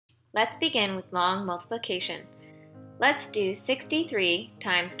Let's begin with long multiplication. Let's do 63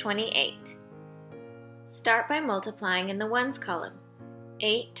 times 28. Start by multiplying in the ones column.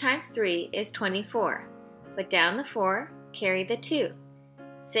 8 times 3 is 24. Put down the 4, carry the 2.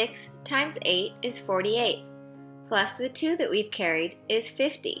 6 times 8 is 48, plus the 2 that we've carried is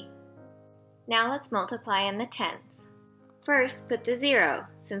 50. Now let's multiply in the tens. First, put the 0,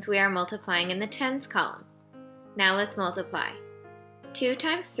 since we are multiplying in the tens column. Now let's multiply. 2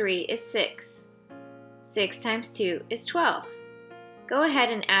 times 3 is 6. 6 times 2 is 12. Go ahead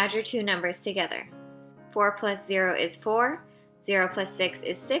and add your two numbers together. 4 plus 0 is 4, 0 plus 6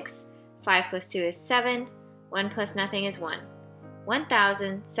 is 6, 5 plus 2 is 7, 1 plus nothing is 1.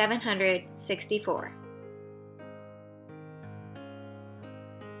 1,764.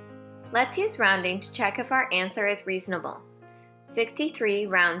 Let's use rounding to check if our answer is reasonable. 63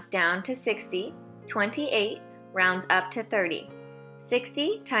 rounds down to 60, 28 rounds up to 30.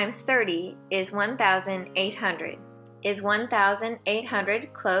 60 times 30 is 1,800. Is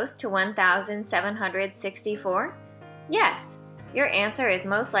 1,800 close to 1,764? Yes, your answer is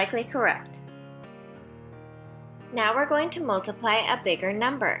most likely correct. Now we're going to multiply a bigger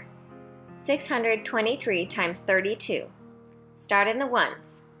number. 623 times 32. Start in the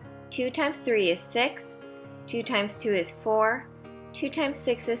ones. 2 times 3 is 6, 2 times 2 is 4, 2 times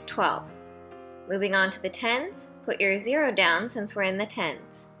 6 is 12. Moving on to the tens, put your 0 down since we're in the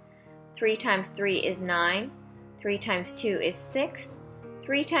tens. 3 times 3 is 9, 3 times 2 is 6,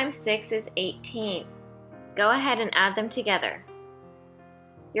 3 times 6 is 18. Go ahead and add them together.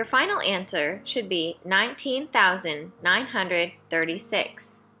 Your final answer should be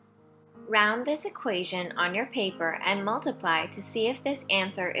 19,936. Round this equation on your paper and multiply to see if this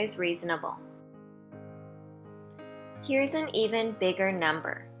answer is reasonable. Here's an even bigger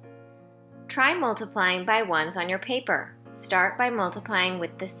number. Try multiplying by ones on your paper. Start by multiplying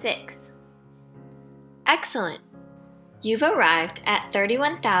with the 6. Excellent! You've arrived at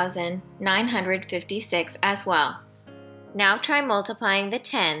 31,956 as well. Now try multiplying the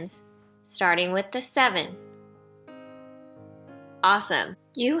tens, starting with the 7. Awesome!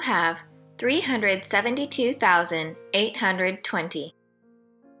 You have 372,820.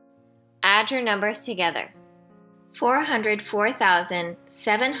 Add your numbers together.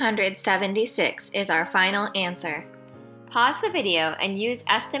 404,776 is our final answer. Pause the video and use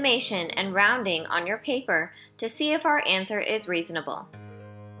estimation and rounding on your paper to see if our answer is reasonable.